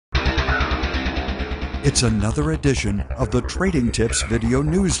It's another edition of the Trading Tips video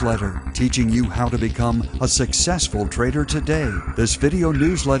newsletter, teaching you how to become a successful trader today. This video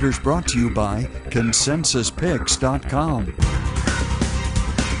newsletter is brought to you by consensuspicks.com.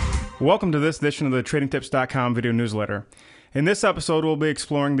 Welcome to this edition of the TradingTips.com video newsletter. In this episode, we'll be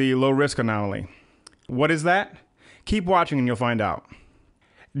exploring the low-risk anomaly. What is that? Keep watching and you'll find out.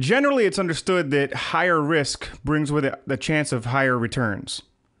 Generally, it's understood that higher risk brings with it the chance of higher returns.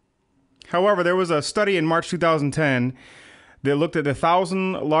 However, there was a study in March 2010 that looked at the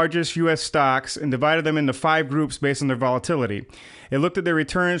 1,000 largest U.S. stocks and divided them into 5 groups based on their volatility. It looked at their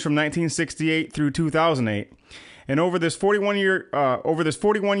returns from 1968 through 2008. And over this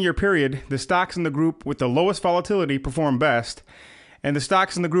 41-year period, the stocks in the group with the lowest volatility performed best, and the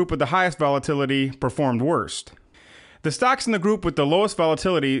stocks in the group with the highest volatility performed worst. The stocks in the group with the lowest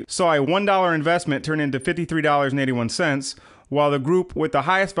volatility saw a $1 investment turn into $53.81, while the group with the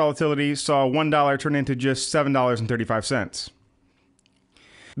highest volatility saw $1 turn into just $7.35.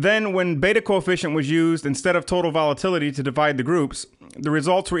 Then, when beta coefficient was used instead of total volatility to divide the groups, the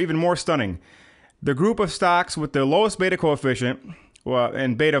results were even more stunning. The group of stocks with the lowest beta coefficient,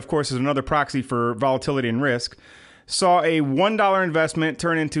 and beta, of course, is another proxy for volatility and risk, saw a $1 investment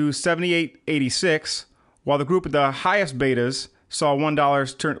turn into $78.86, while the group with the highest betas saw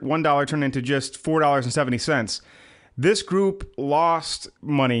 $1 turn into just $4.70. This group lost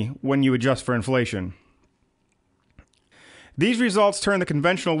money when you adjust for inflation. These results turn the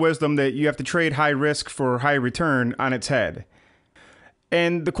conventional wisdom that you have to trade high risk for high return on its head.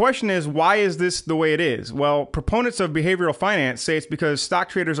 And the question is, why is this the way it is? Well, proponents of behavioral finance say it's because stock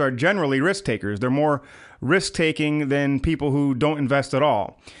traders are generally risk takers. They're more risk-taking than people who don't invest at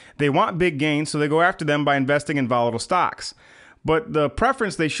all. They want big gains, so they go after them by investing in volatile stocks. But the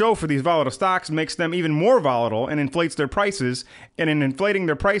preference they show for these volatile stocks makes them even more volatile and inflates their prices. And in inflating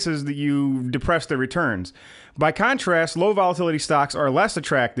their prices, you depress their returns. By contrast, low volatility stocks are less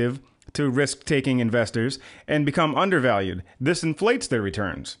attractive to risk-taking investors and become undervalued. This inflates their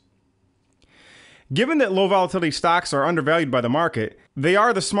returns. Given that low volatility stocks are undervalued by the market, they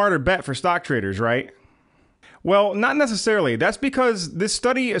are the smarter bet for stock traders, right? Well, not necessarily. That's because this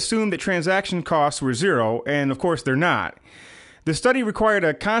study assumed that transaction costs were zero, and of course they're not. The study required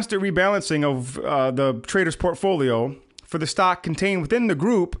a constant rebalancing of the trader's portfolio for the stock contained within the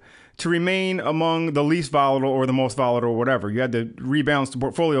group to remain among the least volatile or the most volatile or whatever. You had to rebalance the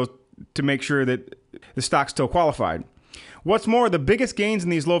portfolio to make sure that the stock still qualified. What's more, the biggest gains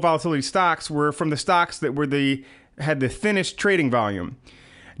in these low volatility stocks were from the stocks that had the thinnest trading volume.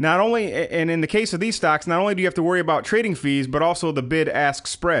 And in the case of these stocks, not only do you have to worry about trading fees, but also the bid-ask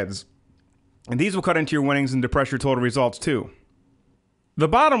spreads. And these will cut into your winnings and depress your total results too. The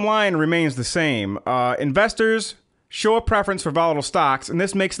bottom line remains the same. Investors show a preference for volatile stocks, and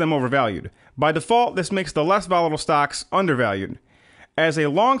this makes them overvalued. By default, this makes the less volatile stocks undervalued. As a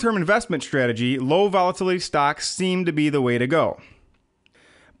long-term investment strategy, low volatility stocks seem to be the way to go.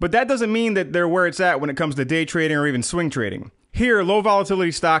 But that doesn't mean that they're where it's at when it comes to day trading or even swing trading. Here, low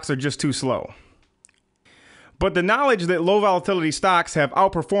volatility stocks are just too slow. But the knowledge that low volatility stocks have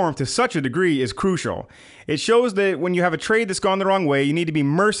outperformed to such a degree is crucial. It shows that when you have a trade that's gone the wrong way, you need to be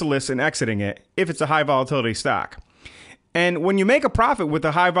merciless in exiting it if it's a high volatility stock. And when you make a profit with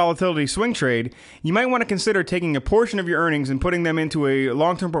a high volatility swing trade, you might want to consider taking a portion of your earnings and putting them into a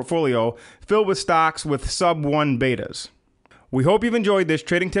long-term portfolio filled with stocks with sub-1 betas. We hope you've enjoyed this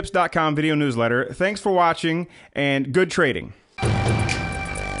TradingTips.com video newsletter. Thanks for watching and good trading.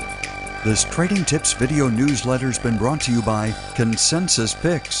 This Trading Tips video newsletter has been brought to you by Consensus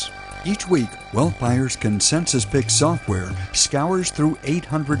Picks. Each week, Wealth Buyer's Consensus Picks software scours through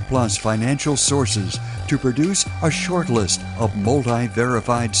 800-plus financial sources to produce a short list of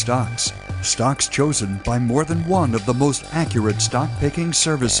multi-verified stocks. Stocks chosen by more than one of the most accurate stock-picking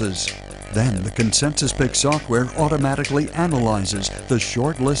services. Then the Consensus Picks software automatically analyzes the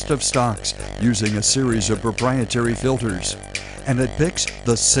short list of stocks using a series of proprietary filters. And it picks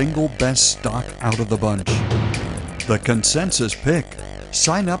the single best stock out of the bunch. The Consensus Pick.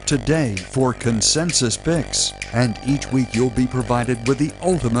 Sign up today for Consensus Picks, and each week you'll be provided with the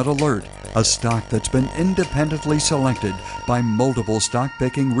ultimate alert, a stock that's been independently selected by multiple stock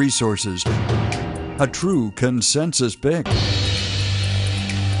picking resources. A true Consensus Pick.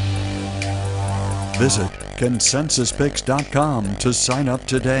 Visit consensuspicks.com to sign up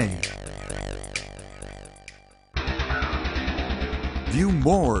today. View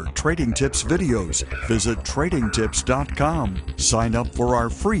more Trading Tips videos. Visit tradingtips.com. Sign up for our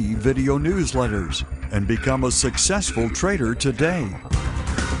free video newsletters and become a successful trader today.